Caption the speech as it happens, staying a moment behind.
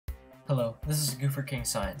Hello, this is Goofer King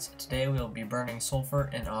Science. Today we will be burning sulfur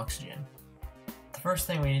and oxygen. The first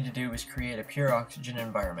thing we need to do is create a pure oxygen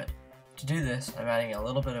environment. To do this, I'm adding a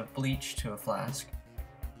little bit of bleach to a flask,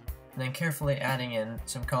 and then carefully adding in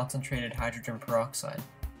some concentrated hydrogen peroxide.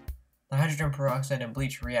 The hydrogen peroxide and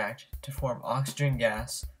bleach react to form oxygen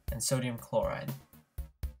gas and sodium chloride.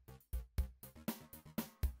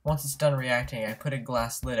 Once it's done reacting, I put a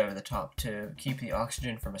glass lid over the top to keep the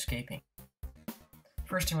oxygen from escaping.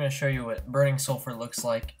 First, I'm going to show you what burning sulfur looks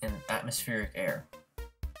like in atmospheric air.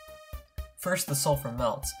 First, the sulfur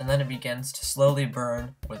melts, and then it begins to slowly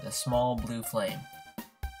burn with a small blue flame.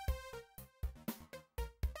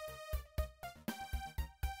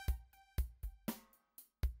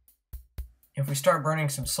 If we start burning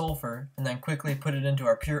some sulfur and then quickly put it into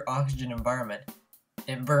our pure oxygen environment,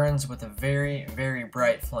 it burns with a very, very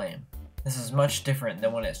bright flame. This is much different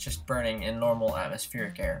than when it's just burning in normal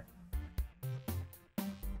atmospheric air.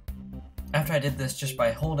 After I did this just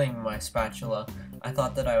by holding my spatula, I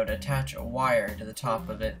thought that I would attach a wire to the top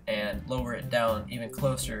of it and lower it down even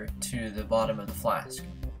closer to the bottom of the flask.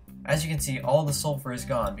 As you can see, all the sulfur is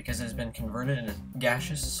gone because it has been converted into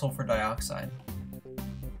gaseous sulfur dioxide.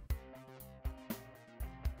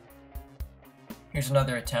 Here's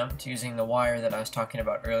another attempt using the wire that I was talking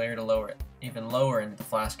about earlier to lower it even lower into the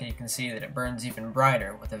flask, and you can see that it burns even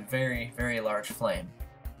brighter with a very, very large flame.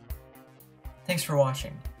 Thanks for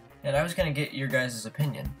watching. And I was going to get your guys'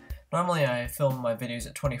 opinion. Normally I film my videos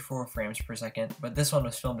at 24 frames per second, but this one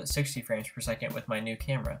was filmed at 60 frames per second with my new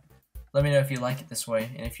camera. Let me know if you like it this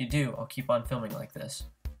way, and if you do, I'll keep on filming like this.